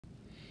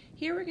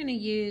Here we're going to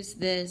use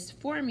this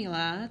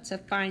formula to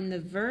find the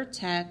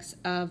vertex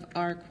of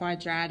our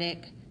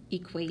quadratic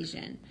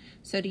equation.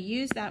 So to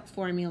use that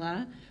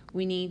formula,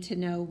 we need to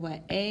know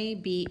what a,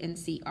 b, and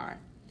c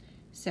are.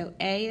 So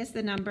a is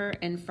the number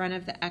in front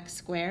of the x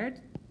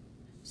squared.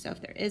 So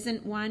if there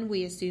isn't one,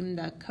 we assume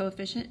the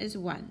coefficient is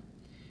 1.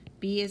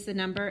 B is the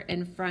number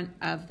in front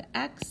of the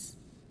x,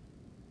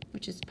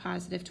 which is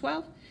positive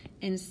 12.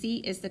 And c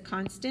is the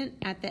constant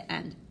at the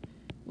end,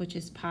 which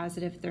is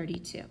positive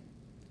 32.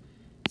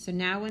 So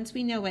now once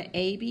we know what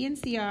a, b, and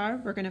c are,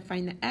 we're going to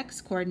find the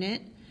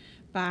x-coordinate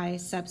by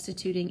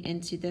substituting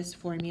into this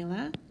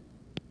formula.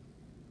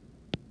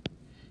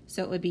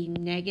 So it would be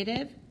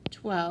negative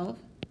 12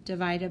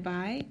 divided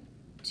by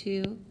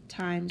 2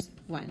 times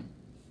 1.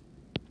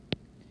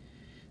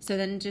 So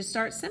then just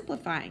start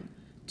simplifying.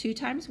 2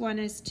 times 1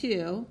 is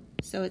 2,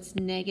 so it's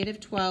negative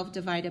 12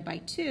 divided by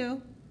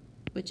 2,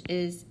 which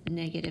is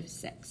negative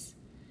 6.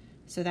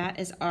 So that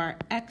is our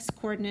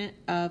x-coordinate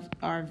of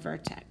our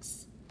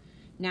vertex.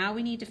 Now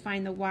we need to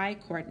find the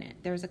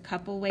y-coordinate. There's a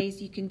couple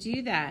ways you can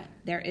do that.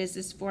 There is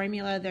this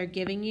formula they're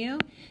giving you.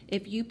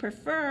 If you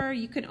prefer,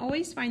 you can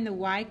always find the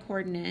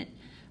y-coordinate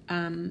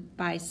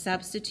by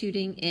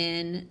substituting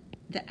in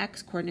the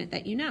x-coordinate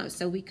that you know.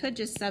 So we could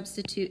just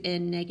substitute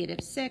in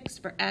negative 6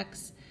 for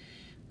x,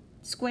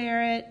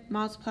 square it,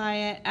 multiply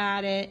it,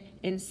 add it,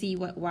 and see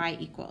what y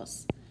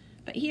equals.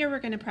 But here we're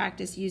going to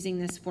practice using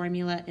this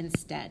formula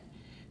instead.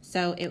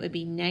 So it would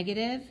be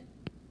negative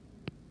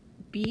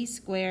b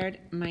squared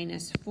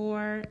minus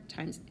 4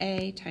 times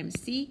a times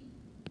c,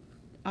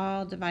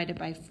 all divided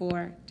by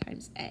 4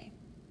 times a.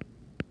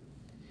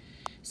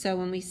 So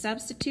when we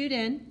substitute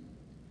in,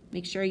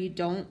 make sure you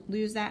don't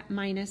lose that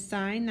minus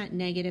sign, that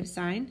negative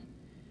sign.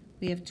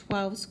 We have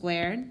 12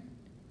 squared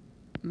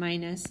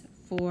minus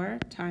 4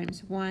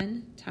 times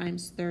 1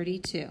 times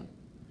 32.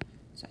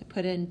 So I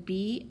put in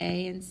b,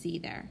 a, and c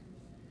there.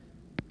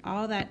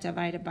 All that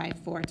divided by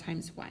 4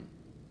 times 1.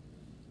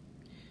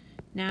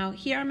 Now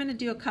here I'm going to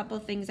do a couple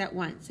things at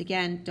once.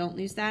 Again, don't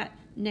lose that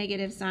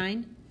negative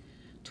sign.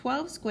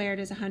 12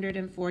 squared is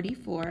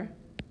 144,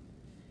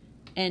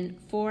 and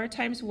 4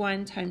 times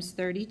 1 times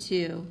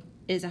 32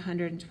 is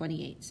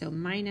 128, so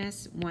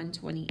minus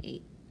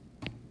 128.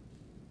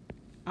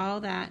 All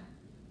that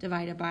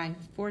divided by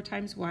 4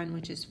 times 1,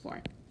 which is 4.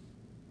 And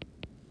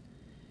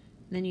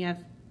then you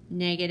have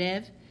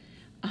negative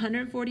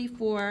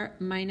 144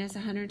 minus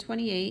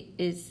 128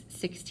 is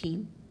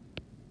 16.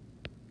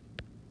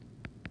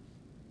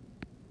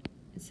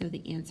 So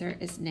the answer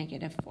is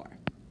negative 4.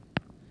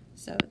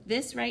 So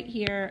this right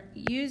here,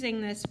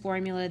 using this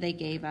formula they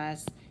gave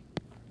us,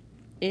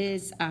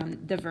 is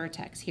the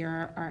vertex. Here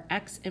are our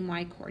x and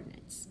y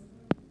coordinates.